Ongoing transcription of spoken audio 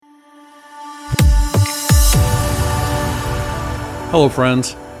Hello,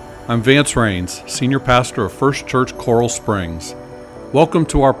 friends. I'm Vance Rains, Senior Pastor of First Church Coral Springs. Welcome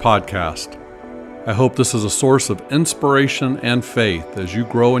to our podcast. I hope this is a source of inspiration and faith as you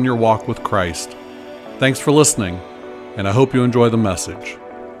grow in your walk with Christ. Thanks for listening, and I hope you enjoy the message.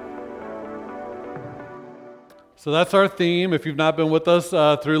 So that's our theme. If you've not been with us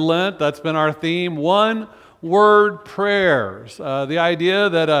through Lent, that's been our theme, one-word prayers. The idea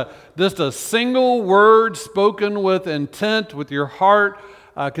that just a single word spoken with intent, with your heart,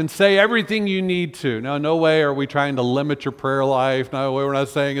 can say everything you need to. Now, no way are we trying to limit your prayer life. No way we're not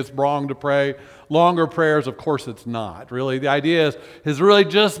saying it's wrong to pray longer prayers. Of course it's not. Really, the idea has really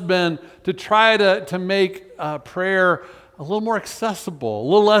just been to try to make prayer a little more accessible, a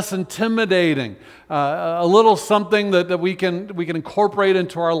little less intimidating, a little something that we can incorporate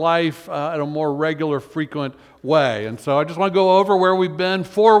into our life in a more regular, frequent way. And so I just want to go over where we've been.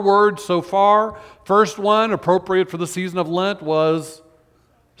 4 words so far. First one, appropriate for the season of Lent, was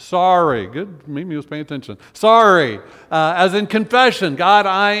sorry. Good, maybe he was paying attention. Sorry, as in confession. God,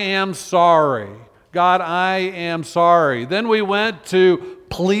 I am sorry. God, I am sorry. Then we went to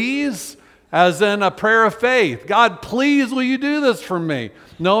please, as in a prayer of faith. God, please, will you do this for me?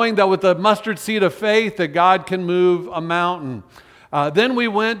 Knowing that with a mustard seed of faith that God can move a mountain. Then we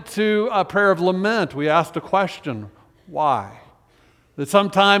went to a prayer of lament. We asked a question, why? That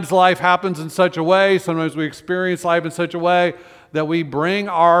sometimes life happens in such a way, sometimes we experience life in such a way that we bring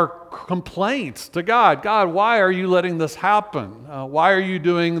our complaints to God. God, why are you letting this happen? Why are you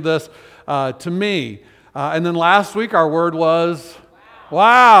doing this to me? And then last week our word was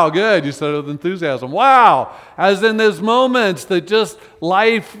wow, good. You said it with enthusiasm. Wow. As in those moments that just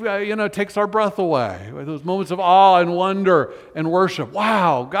life, takes our breath away. Those moments of awe and wonder and worship.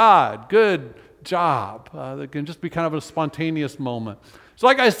 Wow, God, good job. That can just be kind of a spontaneous moment. So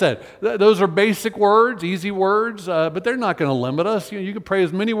like I said, those are basic words, easy words, but they're not going to limit us. You can pray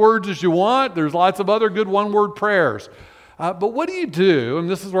as many words as you want. There's lots of other good one-word prayers. But what do you do, and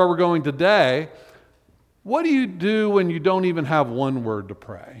this is where we're going today, what do you do when you don't even have one word to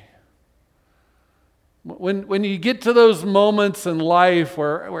pray? When you get to those moments in life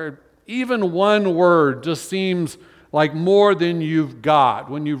where even one word just seems like more than you've got,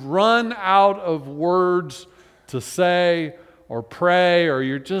 when you've run out of words to say or pray, or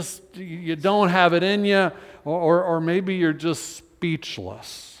you don't have it in you, or maybe you're just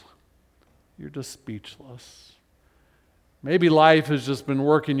speechless. You're just speechless. Maybe life has just been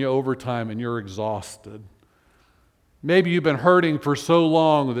working you overtime and you're exhausted. Maybe you've been hurting for so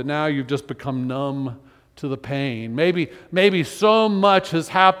long that now you've just become numb to the pain. Maybe so much has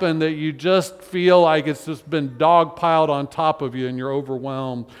happened that you just feel like it's just been dogpiled on top of you and you're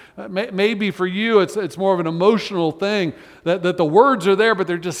overwhelmed. Maybe for you it's more of an emotional thing that the words are there but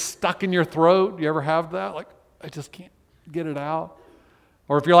they're just stuck in your throat. You ever have that? Like, I just can't get it out.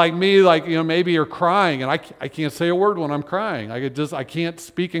 Or if you're like me, maybe you're crying and I can't say a word when I'm crying. I can't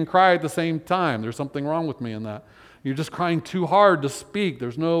speak and cry at the same time. There's something wrong with me in that. You're just crying too hard to speak.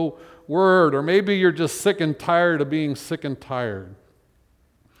 There's no word. Or maybe you're just sick and tired of being sick and tired.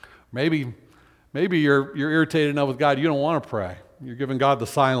 Maybe you're irritated enough with God you don't want to pray. You're giving God the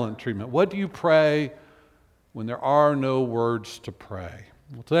silent treatment. What do you pray when there are no words to pray?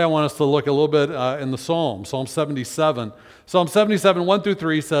 Well, today I want us to look a little bit in the Psalm 77. Psalm 77, 1 through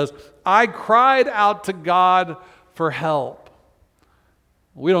 3 says, I cried out to God for help.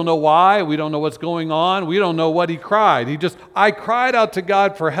 We don't know why. We don't know what's going on. We don't know what he cried. I cried out to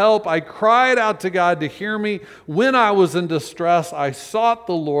God for help. I cried out to God to hear me. When I was in distress, I sought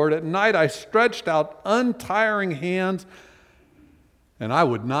the Lord. At night, I stretched out untiring hands, and I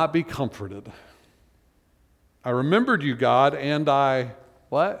would not be comforted. I remembered you, God, and I...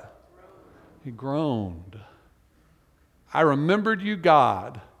 What? He groaned. I remembered you,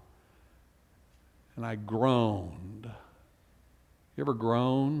 God, and I groaned. You ever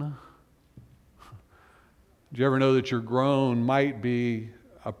groan? Did you ever know that your groan might be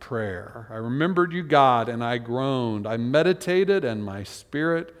a prayer? I remembered you, God, and I groaned. I meditated, and my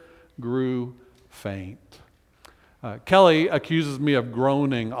spirit grew faint. Kelly accuses me of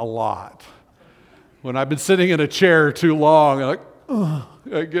groaning a lot. When I've been sitting in a chair too long, I'm like,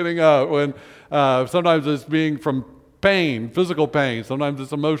 getting up. When sometimes it's being from pain, physical pain. Sometimes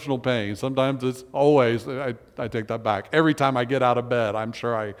it's emotional pain. Sometimes it's always, I take that back. Every time I get out of bed, I'm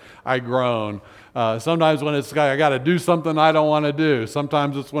sure I groan. Sometimes when it's, I got to do something I don't want to do.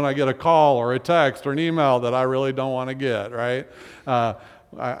 Sometimes it's when I get a call or a text or an email that I really don't want to get, right?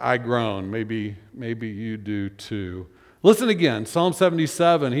 I groan. Maybe you do too. Listen again, Psalm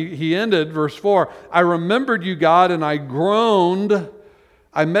 77. He ended, verse 4, I remembered you, God, and I groaned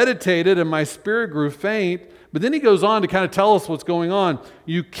I meditated and my spirit grew faint. But then he goes on to kind of tell us what's going on.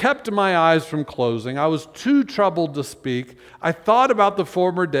 You kept my eyes from closing. I was too troubled to speak. I thought about the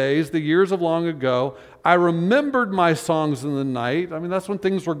former days, the years of long ago. I remembered my songs in the night. I mean, that's when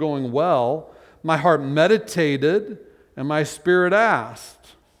things were going well. My heart meditated and my spirit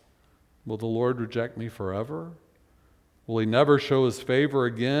asked, will the Lord reject me forever? Will he never show his favor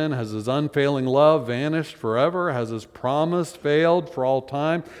again? Has his unfailing love vanished forever? Has his promise failed for all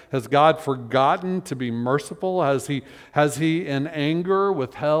time? Has God forgotten to be merciful? Has he in anger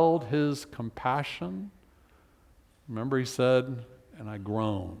withheld his compassion? Remember he said, and I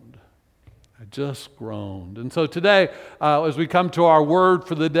groaned. I just groaned. And so today, as we come to our word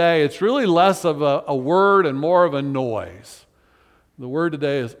for the day, it's really less of a word and more of a noise. The word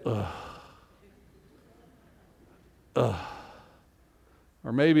today is, ugh. Ugh.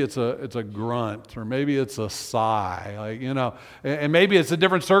 Or maybe it's a grunt, or maybe it's a sigh, and maybe it's a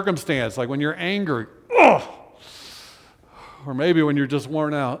different circumstance, like when you're angry, ugh. Or maybe when you're just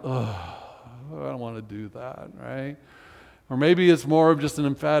worn out, ugh, I don't want to do that, right? Or maybe it's more of just an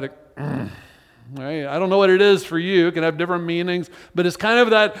emphatic, right? I don't know what it is for you. It can have different meanings, but it's kind of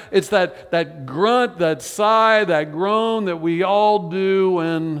that grunt, that sigh, that groan that we all do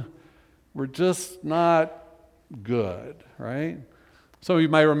when we're just not good, right? Some of you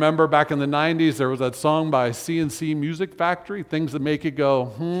might remember back in the 90s, there was that song by C&C Music Factory, Things That Make You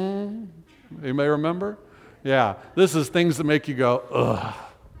Go, You may remember? Yeah, this is things that make you go, ugh,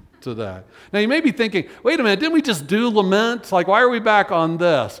 to that. Now you may be thinking, wait a minute, didn't we just do lament? Like, why are we back on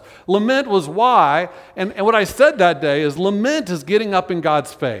this? Lament was why, and what I said that day is lament is getting up in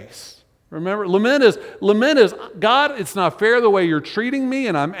God's face. Remember, lament is, God, it's not fair the way you're treating me,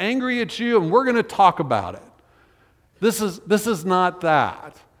 and I'm angry at you, and we're going to talk about it. This is not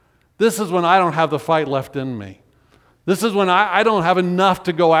that. This is when I don't have the fight left in me. This is when I don't have enough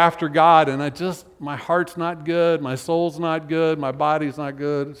to go after God, and my heart's not good, my soul's not good, my body's not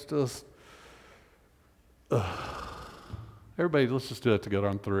good. It's just, everybody, let's just do that together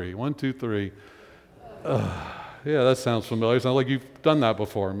on 3. 1, 2, 3. Yeah, that sounds familiar. It sounds like you've done that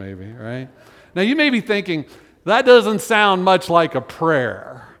before, maybe, right? Now, you may be thinking, that doesn't sound much like a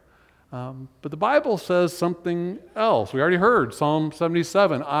prayer. But the Bible says something else. We already heard Psalm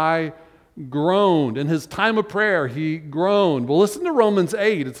 77. I groaned. In his time of prayer, he groaned. Well, listen to Romans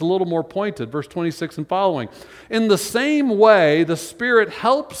 8. It's a little more pointed, verse 26 and following. In the same way, the Spirit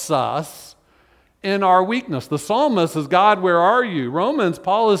helps us in our weakness. The psalmist is, God, where are you? Romans,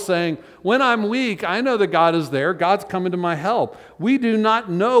 Paul is saying, when I'm weak, I know that God is there. God's coming to my help. We do not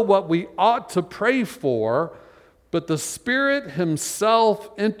know what we ought to pray for, but the Spirit himself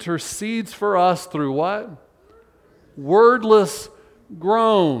intercedes for us through what? Wordless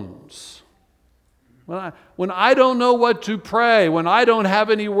groans. When I don't know what to pray, when I don't have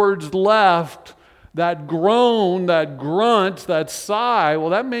any words left, that groan, that grunt, that sigh, well,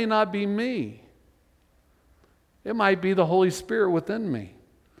 that may not be me. It might be the Holy Spirit within me.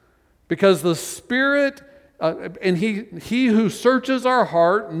 Because the Spirit, and he who searches our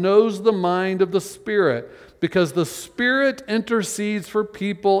heart knows the mind of the Spirit, because the Spirit intercedes for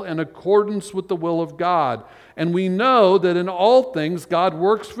people in accordance with the will of God. And we know that in all things God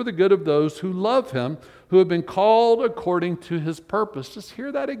works for the good of those who love him, who have been called according to his purpose. Just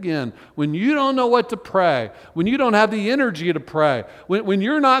hear that again. When you don't know what to pray, when you don't have the energy to pray, when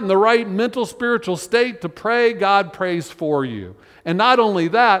you're not in the right mental, spiritual state to pray, God prays for you. And not only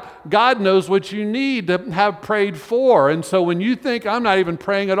that, God knows what you need to have prayed for. And so when you think, I'm not even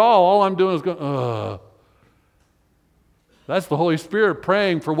praying at all I'm doing is going, ugh. That's the Holy Spirit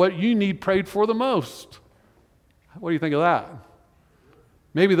praying for what you need prayed for the most. What do you think of that?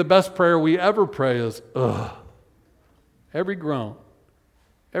 Maybe the best prayer we ever pray is, ugh. Every groan,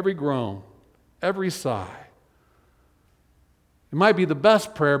 every sigh. It might be the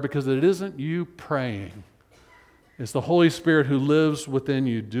best prayer because it isn't you praying. It's the Holy Spirit who lives within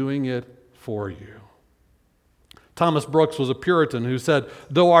you doing it for you. Thomas Brooks was a Puritan who said,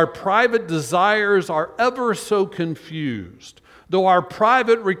 though our private desires are ever so confused, though our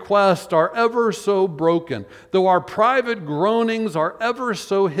private requests are ever so broken, though our private groanings are ever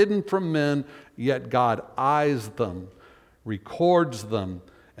so hidden from men, yet God eyes them, records them,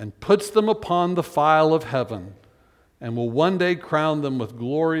 and puts them upon the file of heaven, and will one day crown them with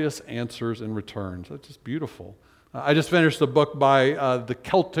glorious answers and returns. That's just beautiful. I just finished a book by the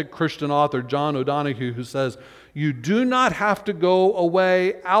Celtic Christian author John O'Donohue, who says, you do not have to go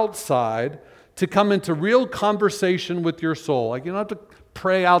away outside to come into real conversation with your soul. Like, you don't have to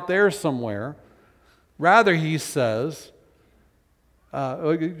pray out there somewhere. Rather, he says,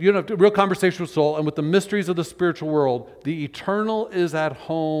 Real conversation with soul, and with the mysteries of the spiritual world, the eternal is at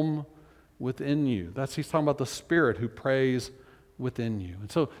home within you. He's talking about the Spirit who prays within you.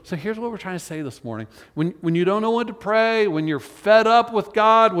 And so here's what we're trying to say this morning. When you don't know what to pray, when you're fed up with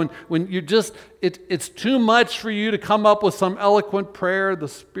God, when you just, it's too much for you to come up with some eloquent prayer, the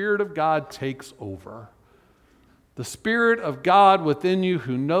Spirit of God takes over. The Spirit of God within you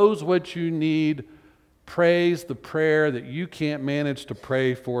who knows what you need prays the prayer that you can't manage to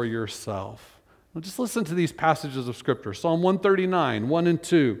pray for yourself. Well, just listen to these passages of Scripture. Psalm 139, 1 and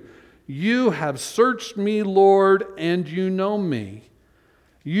 2. You have searched me, Lord, and you know me.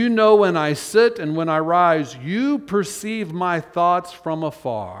 You know when I sit and when I rise. You perceive my thoughts from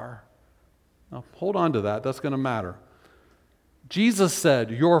afar. Now, hold on to that. That's going to matter. Jesus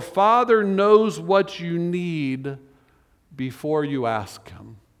said, your Father knows what you need before you ask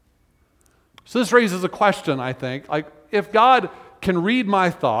Him. So this raises a question, I think. Like, if God can read my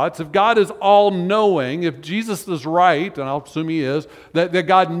thoughts, if God is all-knowing, if Jesus is right, and I'll assume He is, that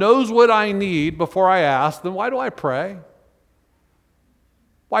God knows what I need before I ask, then why do I pray?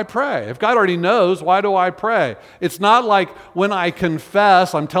 Why pray? If God already knows, why do I pray? It's not like when I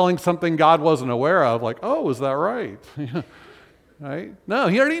confess, I'm telling something God wasn't aware of, like, oh, is that right? Right? No,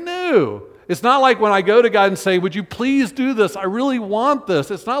 He already knew. It's not like when I go to God and say, would you please do this? I really want this.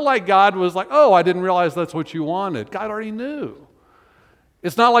 It's not like God was like, oh, I didn't realize that's what you wanted. God already knew.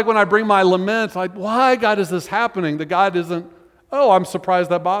 It's not like when I bring my laments, like, why, God, is this happening? That God isn't, oh, I'm surprised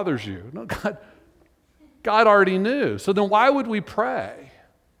that bothers you. No, God already knew. So then why would we pray?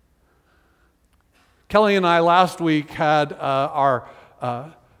 Kelly and I last week had our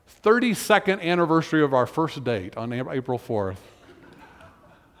 32nd anniversary of our first date on April 4th.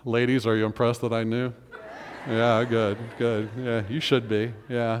 Ladies, are you impressed that I knew? Yeah, good. Yeah, you should be.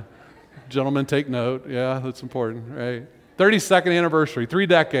 Yeah. Gentlemen, take note. Yeah, that's important, right? 32nd anniversary, 3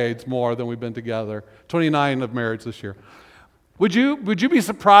 decades more than we've been together. 29 of marriage this year. Would you be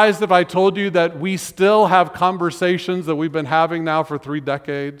surprised if I told you that we still have conversations that we've been having now for 3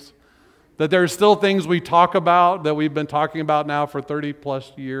 decades? That there are still things we talk about that we've been talking about now for 30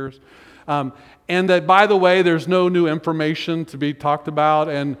 plus years? And that, by the way, there's no new information to be talked about,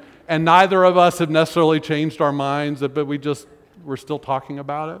 and neither of us have necessarily changed our minds, but we're still talking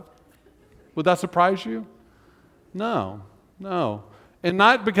about it? Would that surprise you? No. And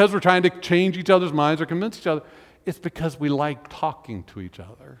not because we're trying to change each other's minds or convince each other. It's because we like talking to each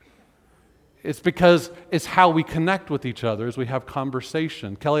other. It's because it's how we connect with each other as we have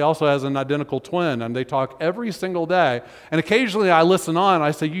conversation. Kelly also has an identical twin, and they talk every single day. And occasionally I listen on, and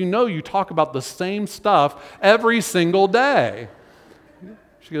I say, you talk about the same stuff every single day.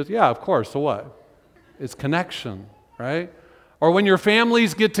 She goes, yeah, of course, so what? It's connection, right? Or when your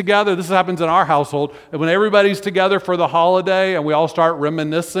families get together, this happens in our household, and when everybody's together for the holiday and we all start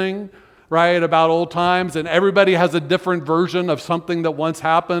reminiscing, right, about old times, and everybody has a different version of something that once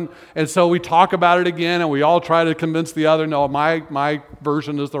happened, and so we talk about it again, and we all try to convince the other, no, my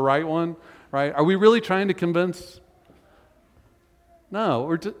version is the right one, right? Are we really trying to convince?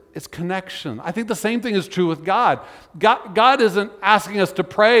 No, it's connection. I think the same thing is true with God. God isn't asking us to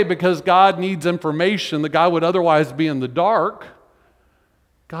pray because God needs information that God would otherwise be in the dark.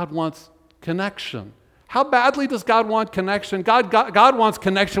 God wants connection. How badly does God want connection? God wants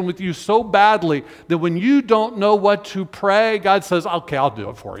connection with you so badly that when you don't know what to pray, God says, okay, I'll do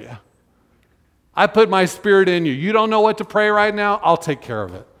it for you. I put my Spirit in you. You don't know what to pray right now? I'll take care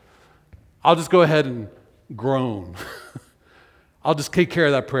of it. I'll just go ahead and groan. I'll just take care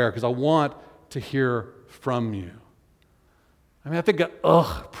of that prayer because I want to hear from you. I mean, I think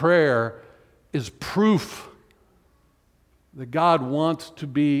prayer is proof that God wants to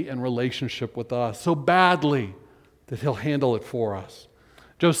be in relationship with us so badly that He'll handle it for us.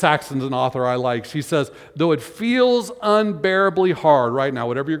 Joe Saxon's an author I like. She says, though it feels unbearably hard right now,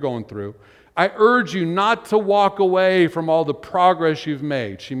 whatever you're going through, I urge you not to walk away from all the progress you've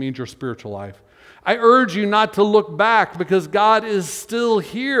made. She means your spiritual life. I urge you not to look back because God is still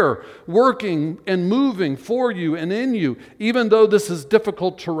here, working and moving for you and in you, even though this is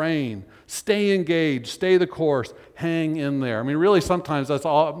difficult terrain. Stay engaged, stay the course, hang in there. I mean, really, sometimes that's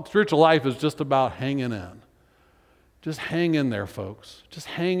all. Spiritual life is just about hanging in. Just hang in there, folks. Just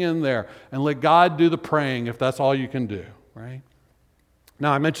hang in there and let God do the praying if that's all you can do, right?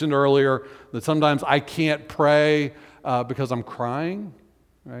 Now, I mentioned earlier that sometimes I can't pray because I'm crying.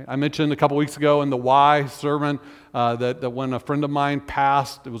 Right? I mentioned a couple weeks ago in the Why sermon that when a friend of mine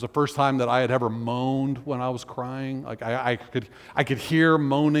passed, it was the first time that I had ever moaned when I was crying. Like I could hear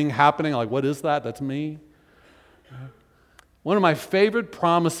moaning happening. Like, what is that? That's me. One of my favorite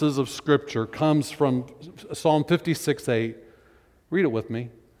promises of Scripture comes from Psalm 56:8. Read it with me.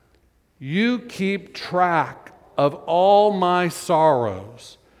 You keep track of all my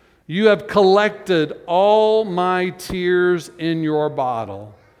sorrows. You have collected all my tears in your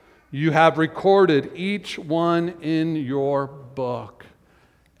bottle. You have recorded each one in your book.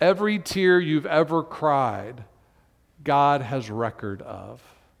 Every tear you've ever cried, God has record of.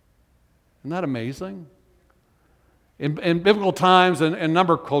 Isn't that amazing? In biblical times and a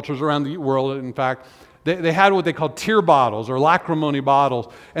number of cultures around the world, in fact, they had what they called tear bottles or lacrimony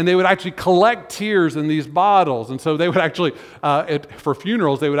bottles, and they would actually collect tears in these bottles. And so they would actually, for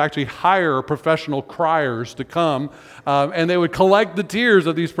funerals, they would actually hire professional criers to come, and they would collect the tears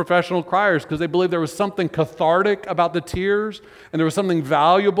of these professional criers because they believed there was something cathartic about the tears, and there was something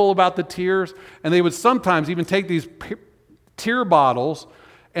valuable about the tears. And they would sometimes even take these tear bottles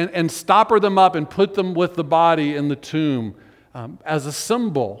and stopper them up and put them with the body in the tomb as a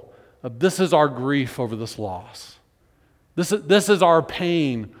symbol of this is our grief over this loss. This is our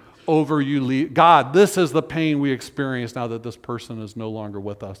pain over you. God, this is the pain we experience now that this person is no longer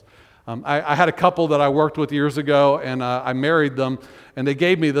with us. I had a couple that I worked with years ago, and I married them, and they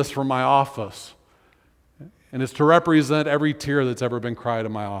gave me this from my office. And it's to represent every tear that's ever been cried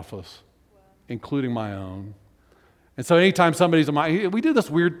in my office, including my own. And so anytime somebody's in we do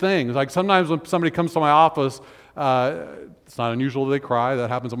this weird thing. Like sometimes when somebody comes to my office, it's not unusual that they cry. That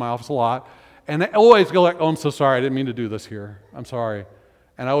happens in my office a lot. And they always go like, oh, I'm so sorry. I didn't mean to do this here. I'm sorry.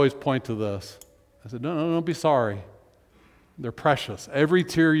 And I always point to this. I said, no, don't be sorry. They're precious. Every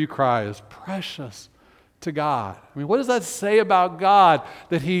tear you cry is precious to God. I mean, what does that say about God?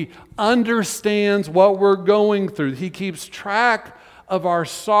 That He understands what we're going through. He keeps track of our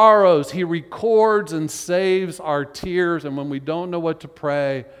sorrows. He records and saves our tears. And when we don't know what to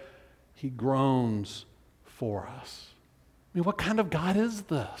pray, He groans for us. I mean, what kind of God is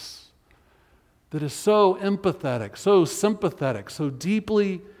this? That is so empathetic, so sympathetic, so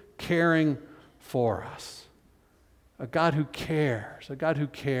deeply caring for us. A God who cares, a God who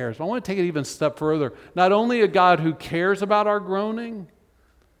cares. I want to take it even a step further. Not only a God who cares about our groaning,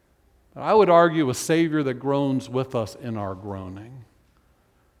 but I would argue a Savior that groans with us in our groaning.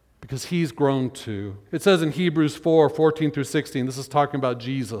 Because He's groaned too. It says in Hebrews 4:14 through 16, this is talking about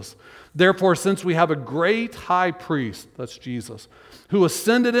Jesus. Therefore, since we have a great high priest, that's Jesus, who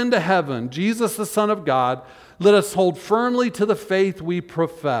ascended into heaven, Jesus the Son of God, let us hold firmly to the faith we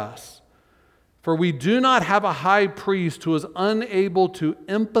profess. For we do not have a high priest who is unable to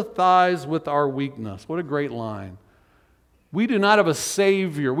empathize with our weakness. What a great line. We do not have a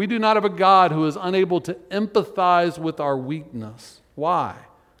Savior. We do not have a God who is unable to empathize with our weakness. Why?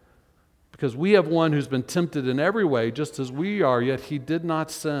 Because we have one who's been tempted in every way, just as we are, yet He did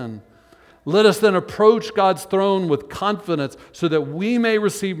not sin. Let us then approach God's throne with confidence so that we may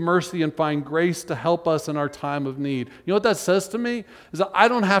receive mercy and find grace to help us in our time of need. You know what that says to me? Is that I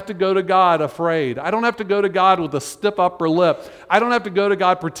don't have to go to God afraid. I don't have to go to God with a stiff upper lip. I don't have to go to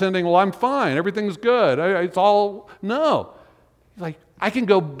God pretending, well, I'm fine, everything's good. No. Like, I can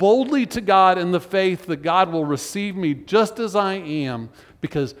go boldly to God in the faith that God will receive me just as I am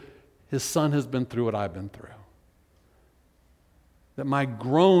because His Son has been through what I've been through. That my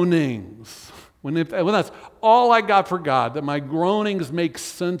groanings, when that's all I got for God, that my groanings make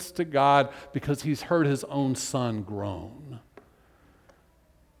sense to God because He's heard His own Son groan.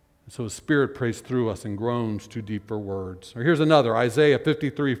 So His Spirit prays through us and groans too deep for words. Or here's another, Isaiah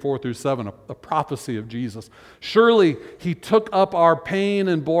 53:4-7, a prophecy of Jesus. Surely He took up our pain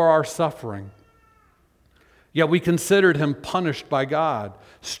and bore our suffering. Yet we considered Him punished by God,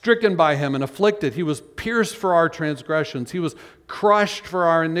 stricken by Him and afflicted. He was pierced for our transgressions. He was crushed for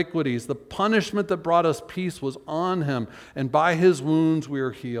our iniquities. The punishment that brought us peace was on Him, and by His wounds we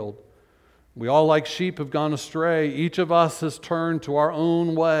are healed. We all like sheep have gone astray. Each of us has turned to our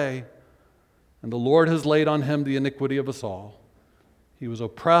own way, and the Lord has laid on Him the iniquity of us all. He was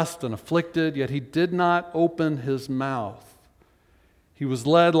oppressed and afflicted, yet He did not open His mouth. He was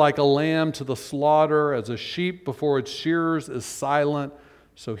led like a lamb to the slaughter, as a sheep before its shearers is silent,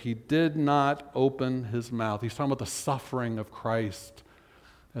 so He did not open His mouth. He's talking about the suffering of Christ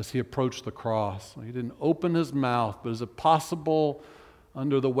as He approached the cross. He didn't open His mouth, but is it possible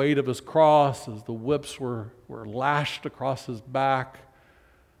under the weight of His cross, as the whips were lashed across His back,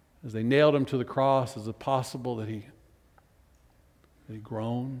 as they nailed Him to the cross, is it possible that He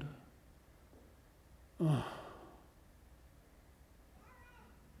groaned? Ugh.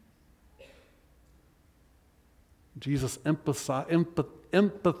 Jesus empathizes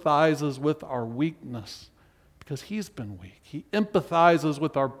with our weakness because He's been weak. He empathizes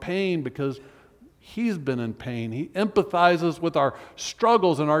with our pain because He's been in pain. He empathizes with our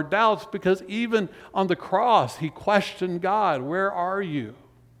struggles and our doubts because even on the cross, he questioned God, where are you?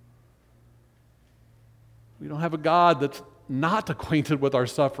 We don't have a God that's not acquainted with our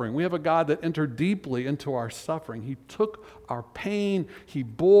suffering. We have a God that entered deeply into our suffering. He took our pain. He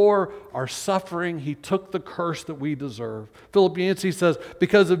bore our suffering. He took the curse that we deserve. Philip Yancey says,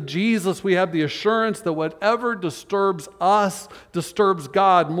 because of Jesus, we have the assurance that whatever disturbs us disturbs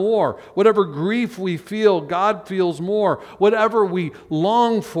God more. Whatever grief we feel, God feels more. Whatever we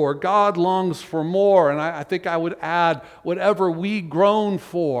long for, God longs for more. And I think I would add, whatever we groan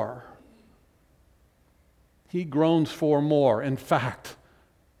for, he groans for more. In fact,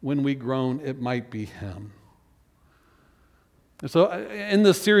 when we groan, it might be him. And so in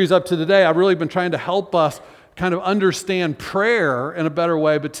this series up to today, I've really been trying to help us kind of understand prayer in a better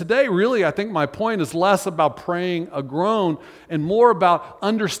way. But today, really, I think my point is less about praying a groan and more about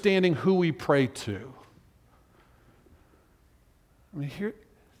understanding who we pray to. I mean,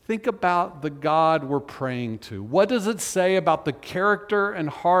 think about the God we're praying to. What does it say about the character and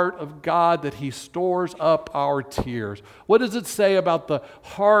heart of God that he stores up our tears? What does it say about the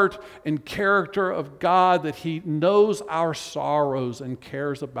heart and character of God that he knows our sorrows and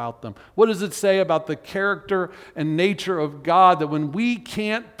cares about them? What does it say about the character and nature of God that when we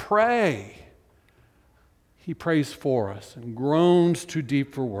can't pray, he prays for us and groans too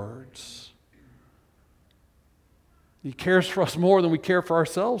deep for words? He cares for us more than we care for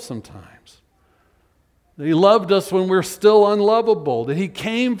ourselves sometimes. That he loved us when we're still unlovable. That he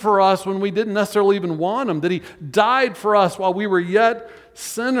came for us when we didn't necessarily even want him. That he died for us while we were yet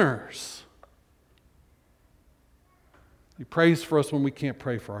sinners. He prays for us when we can't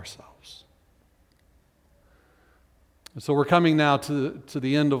pray for ourselves. And so we're coming now to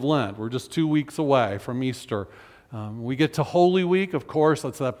the end of Lent. We're just 2 weeks away from Easter. We get to Holy Week, of course.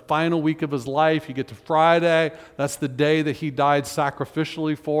 That's that final week of his life. You get to Friday. That's the day that he died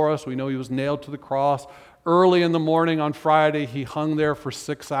sacrificially for us. We know he was nailed to the cross. Early in the morning on Friday, he hung there for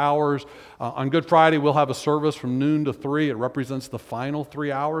 6 hours. On Good Friday, we'll have a service from noon to 3. It represents the final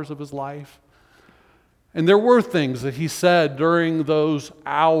 3 hours of his life. And there were things that he said during those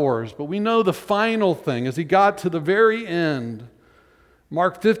hours, but we know the final thing as he got to the very end.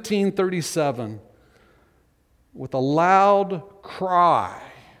 Mark 15:37. With a loud cry,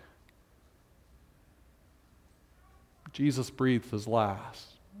 Jesus breathed his last.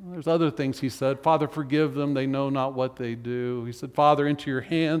 There's other things he said. Father, forgive them. They know not what they do. He said, Father, into your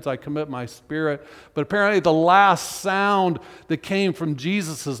hands I commit my spirit. But apparently the last sound that came from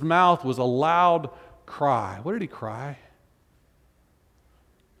Jesus' mouth was a loud cry. What did he cry?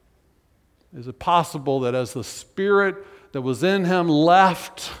 Is it possible that as the spirit that was in him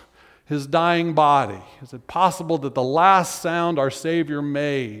left his dying body, is it possible that the last sound our Savior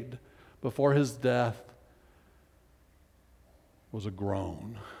made before his death was a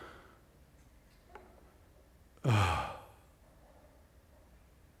groan? As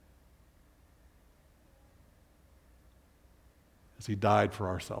he died for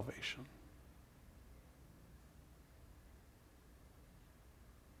our salvation.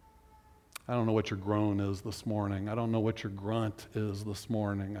 I don't know what your groan is this morning. I don't know what your grunt is this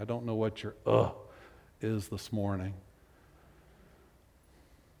morning. I don't know what your is this morning.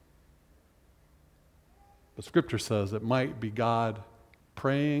 But Scripture says it might be God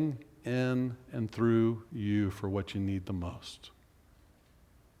praying in and through you for what you need the most.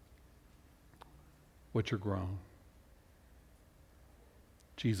 What's your groan?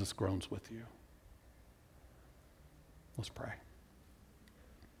 Jesus groans with you. Let's pray.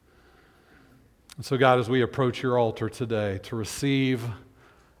 And so, God, as we approach your altar today to receive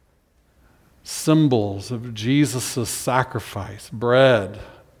symbols of Jesus' sacrifice, bread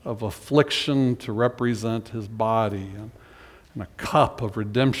of affliction to represent his body, and a cup of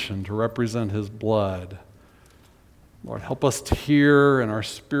redemption to represent his blood, Lord, help us to hear in our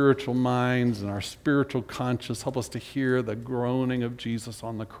spiritual minds and our spiritual conscience, help us to hear the groaning of Jesus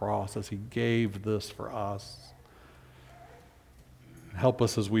on the cross as he gave this for us. Help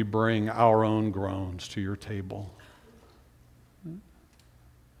us as we bring our own groans to your table,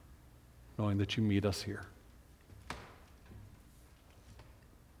 knowing that you meet us here.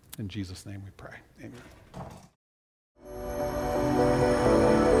 In Jesus' name we pray. Amen.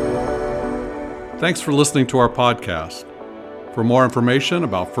 Thanks for listening to our podcast. For more information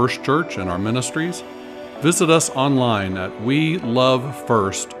about First Church and our ministries, visit us online at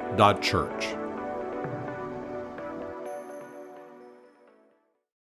welovefirst.church.